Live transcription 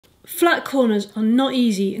Flat corners are not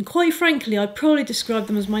easy, and quite frankly I'd probably describe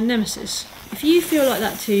them as my nemesis. If you feel like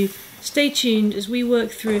that too, stay tuned as we work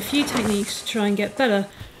through a few techniques to try and get better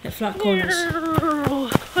at flat corners.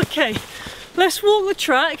 Okay, let's walk the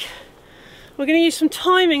track. We're going to use some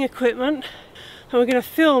timing equipment and we're going to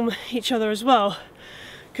film each other as well,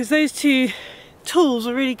 because those two tools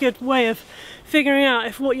are a really good way of figuring out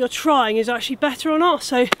if what you're trying is actually better or not.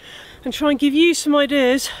 So, and try and give you some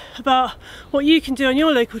ideas about what you can do on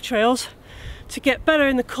your local trails to get better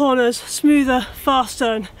in the corners, smoother, faster,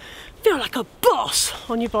 and feel like a boss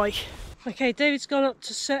on your bike. Okay, David's gone up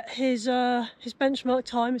to set his benchmark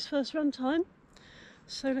time, his first run time.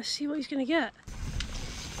 So let's see what he's going to get.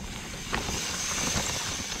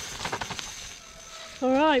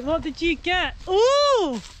 All right, what did you get?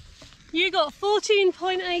 Ooh, you got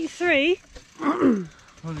 14.83.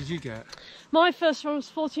 What did you get? My first run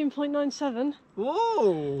was 14.97.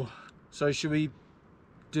 Whoa! So should we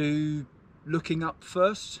do looking up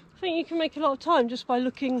first? I think you can make a lot of time just by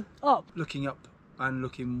looking up. Looking up and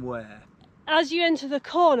looking where? As you enter the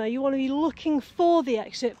corner, you want to be looking for the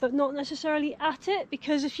exit, but not necessarily at it,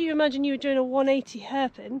 because if you imagine you were doing a 180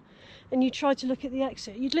 hairpin and you tried to look at the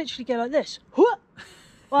exit, you'd literally go like this.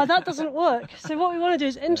 Well, that doesn't work. So what we want to do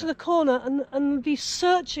is enter the corner and be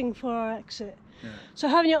searching for our exit. Yeah. So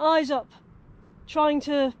having your eyes up, trying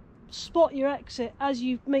to spot your exit as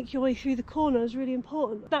you make your way through the corner is really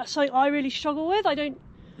important. That's something I really struggle with. I don't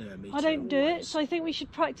do it, so I think we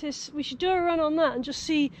should practice. We should do a run on that and just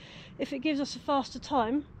see if it gives us a faster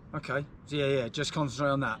time. Okay, so yeah, just concentrate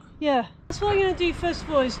on that. Yeah, that's what I'm going to do first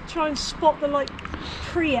of all, is try and spot the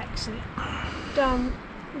pre-exit down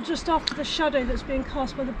just after the shadow that's being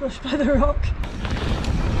cast by the bush by the rock.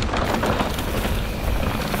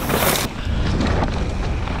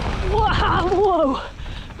 Wow, whoa!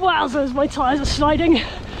 Wowzers, my tyres are sliding.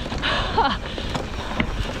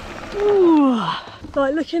 Ooh.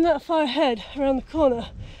 Like, looking that far ahead around the corner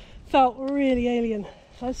felt really alien.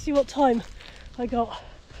 So let's see what time I got.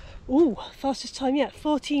 Ooh, fastest time yet,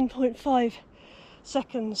 14.5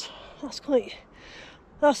 seconds. That's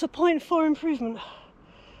a 0.4 improvement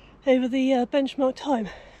over the benchmark time.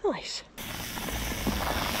 Nice.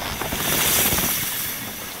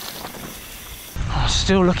 Oh,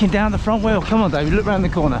 still looking down the front wheel. Come on, David, look round the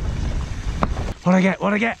corner. What'd I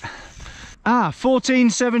get? Ah,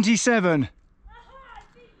 14.77.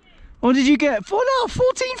 What did you get?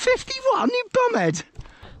 14.51, you bumhead.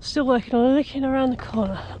 Still working on looking around the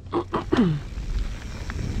corner.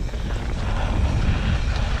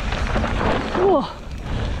 Whoa.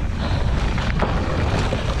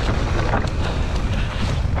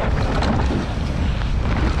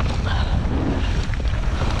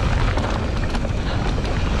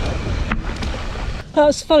 That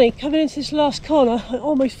was funny, coming into this last corner I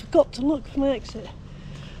almost forgot to look for my exit.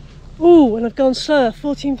 Ooh, and I've gone slower,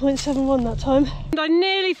 14.71 that time. And I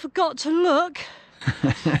nearly forgot to look.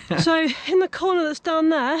 So in the corner that's down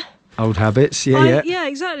there, old habits, yeah. Yeah,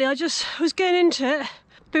 exactly. I just was going into it,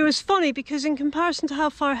 but it was funny because in comparison to how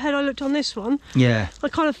far ahead I looked on this one, I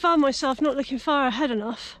kind of found myself not looking far ahead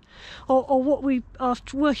enough, or what we are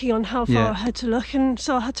working on, how far ahead to look, and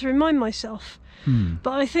so I had to remind myself.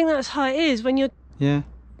 But I think that's how it is when you're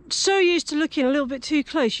so used to looking a little bit too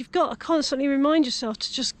close. You've got to constantly remind yourself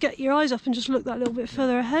to just get your eyes up and just look that little bit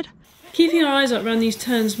further ahead. Keeping our eyes up around these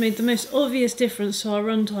turns made the most obvious difference to our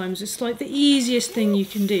run times. It's like the easiest thing you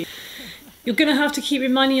can do. You're going to have to keep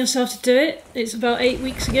reminding yourself to do it. It's about 8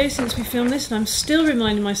 weeks ago since we filmed this, and I'm still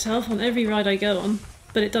reminding myself on every ride I go on,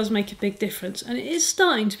 but it does make a big difference, and it is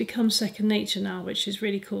starting to become second nature now, which is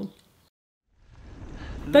really cool.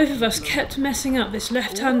 Both of us kept messing up this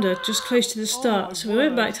left-hander just close to the start, so we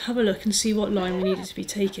went back to have a look and see what line we needed to be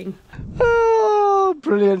taking. Oh,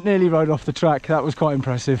 brilliant. Nearly rode off the track. That was quite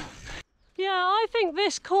impressive. Yeah, I think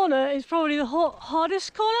this corner is probably the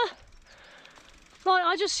hardest corner. Like,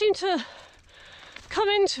 I just seem to come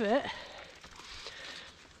into it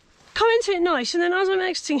nice, and then as I'm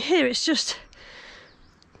exiting here, it's just,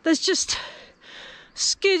 there's just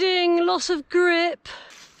skidding, loss of grip.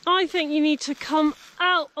 I think you need to come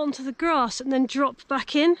out onto the grass and then drop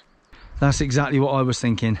back in. That's exactly what I was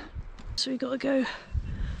thinking. So we've got to go.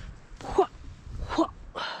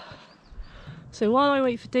 So while I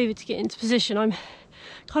wait for David to get into position, I'm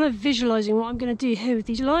kind of visualising what I'm going to do here with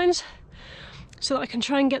these lines so that I can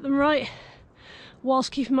try and get them right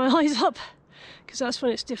whilst keeping my eyes up, because that's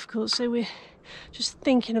when it's difficult. So we're just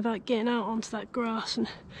thinking about getting out onto that grass and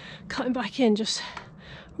cutting back in, just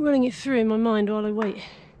running it through in my mind while I wait.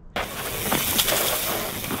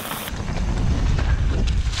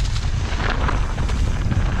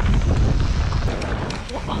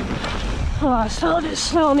 Oh, I started it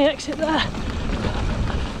slow on the exit there.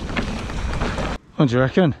 What do you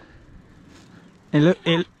reckon? It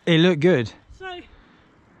looked good. So,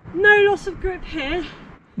 no loss of grip here.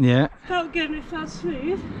 Yeah. Felt good and it felt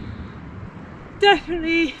smooth.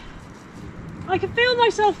 Definitely, I could feel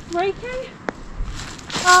myself braking.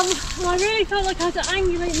 And I really felt like I had to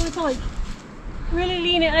angulate my bike. Really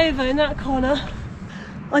lean it over in that corner.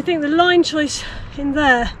 I think the line choice in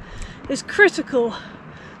there is critical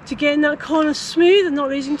to getting that corner smooth and not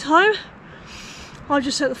losing time. I've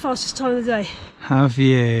just set the fastest time of the day. Have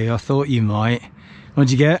you? I thought you might. What'd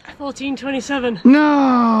you get? 14:27.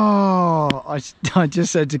 No! I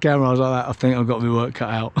just said to camera, I was like that, I think I've got my work cut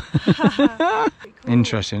out. Cool.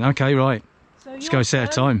 Interesting. Okay, right. So Let's go set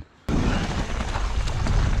a time.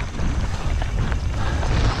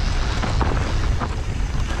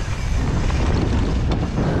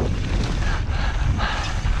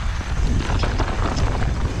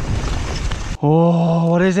 Oh,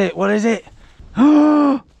 what is it? What is it?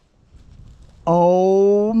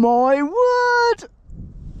 Oh my word!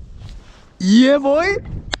 Yeah, boy!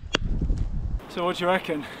 So what do you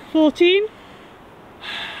reckon? 14.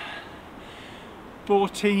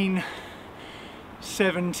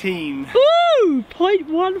 14:17. Ooh!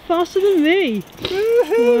 0.1 faster than me.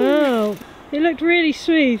 Wow. It looked really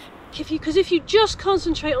smooth. Because if you just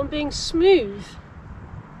concentrate on being smooth,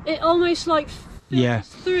 it almost like filters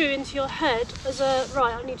through into your head as a,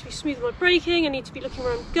 right, I need to be smooth with my braking, I need to be looking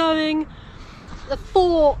where I'm going. The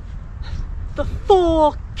four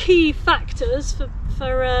key factors for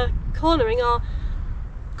cornering are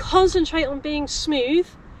concentrate on being smooth,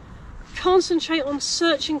 concentrate on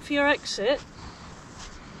searching for your exit,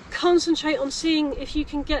 concentrate on seeing if you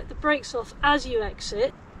can get the brakes off as you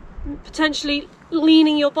exit, potentially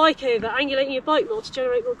leaning your bike over, angulating your bike more to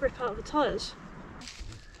generate more grip out of the tyres.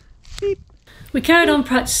 We carried on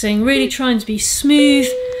practicing, really trying to be smooth,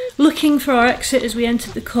 looking for our exit as we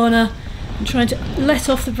entered the corner and trying to let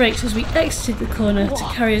off the brakes as we exited the corner to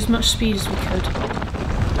carry as much speed as we could.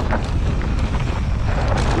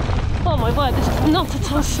 Oh my word, this is not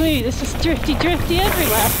at all smooth, it's just drifty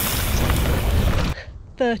everywhere.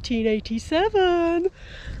 13:87,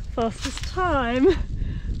 fastest time.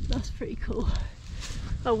 That's pretty cool.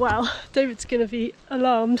 Oh wow, David's gonna be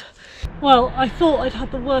alarmed. Well, I thought I'd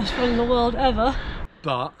had the worst run in the world ever.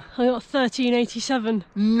 But I got 13:87.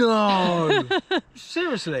 no!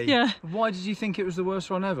 Seriously? Yeah. Why did you think it was the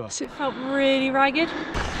worst run ever? So it felt really ragged.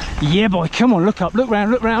 Yeah, boy, come on, look up, look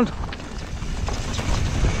round, look round.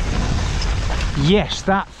 Yes,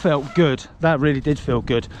 that felt good. That really did feel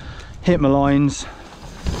good. Hit my lines.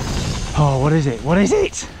 Oh, what is it? What is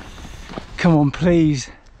it? Come on, please.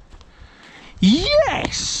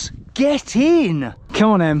 Yes! Get in!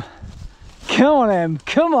 Come on, Em. Come on, Em.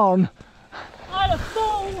 Come on. I had a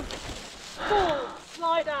full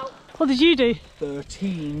slide out. What did you do?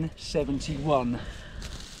 13:71.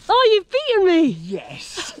 Oh, you've beaten me!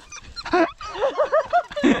 Yes!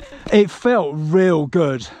 It felt real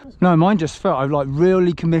good. No, mine just felt, I was like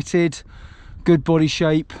really committed, good body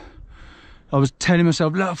shape. I was telling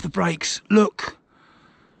myself, let off the brakes, look.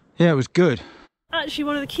 Yeah, it was good. Actually,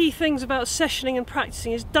 one of the key things about sessioning and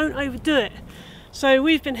practicing is don't overdo it. So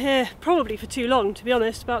we've been here probably for too long, to be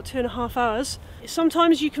honest, about 2.5 hours.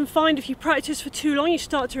 Sometimes you can find if you practice for too long, you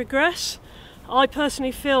start to regress. I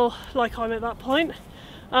personally feel like I'm at that point.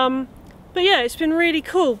 But yeah, it's been really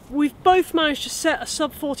cool. We've both managed to set a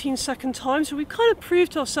sub 14-second time, so we've kind of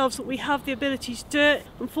proved to ourselves that we have the ability to do it.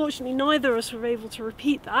 Unfortunately, neither of us were able to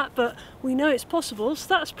repeat that, but we know it's possible, so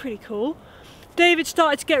that's pretty cool. David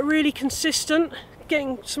started to get really consistent,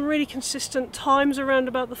 getting some really consistent times around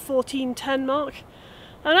about the 14:10 mark.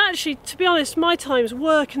 And actually, to be honest, my times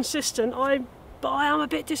were consistent, but I am a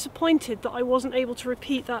bit disappointed that I wasn't able to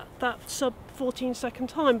repeat that sub 14-second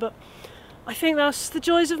time. But I think that's the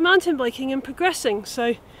joys of mountain biking and progressing,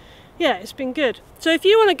 so yeah, it's been good. So if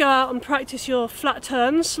you want to go out and practice your flat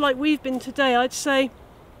turns like we've been today, I'd say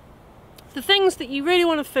the things that you really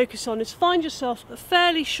want to focus on is find yourself a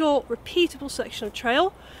fairly short, repeatable section of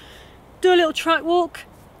trail, do a little track walk,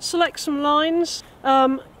 select some lines.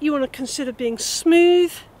 You want to consider being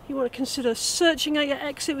smooth, you want to consider searching out your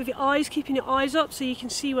exit with your eyes, keeping your eyes up so you can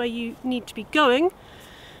see where you need to be going.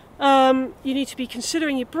 You need to be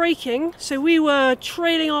considering your braking. So we were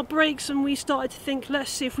trailing our brakes and we started to think,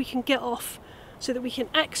 let's see if we can get off so that we can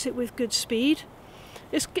exit with good speed.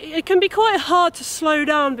 It can be quite hard to slow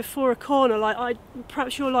down before a corner.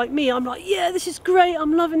 Perhaps you're like me, I'm like, yeah, this is great,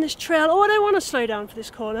 I'm loving this trail. Oh, I don't want to slow down for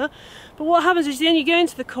this corner. But what happens is then you go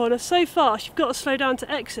into the corner so fast, you've got to slow down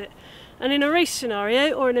to exit. And in a race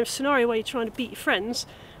scenario, or in a scenario where you're trying to beat your friends,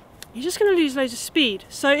 you're just going to lose loads of speed.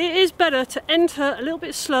 So it is better to enter a little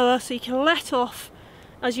bit slower so you can let off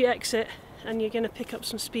as you exit, and you're going to pick up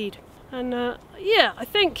some speed. And yeah, I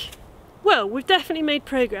think, well, we've definitely made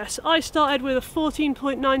progress. I started with a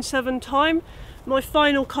 14.97 time. My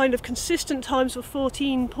final kind of consistent times were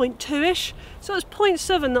 14.2ish, so that's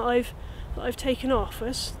 0.7 that I've taken off.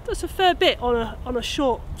 That's a fair bit on a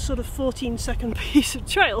short sort of 14-second piece of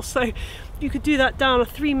trail. So you could do that down a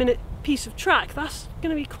 3-minute piece of track. That's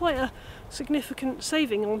going to be quite a significant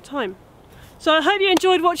saving on time. So I hope you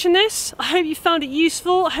enjoyed watching this. I hope you found it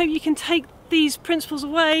useful. I hope you can take these principles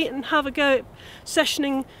away and have a go at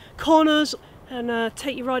sessioning corners and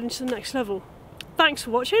take your riding to the next level. Thanks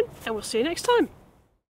for watching, and we'll see you next time.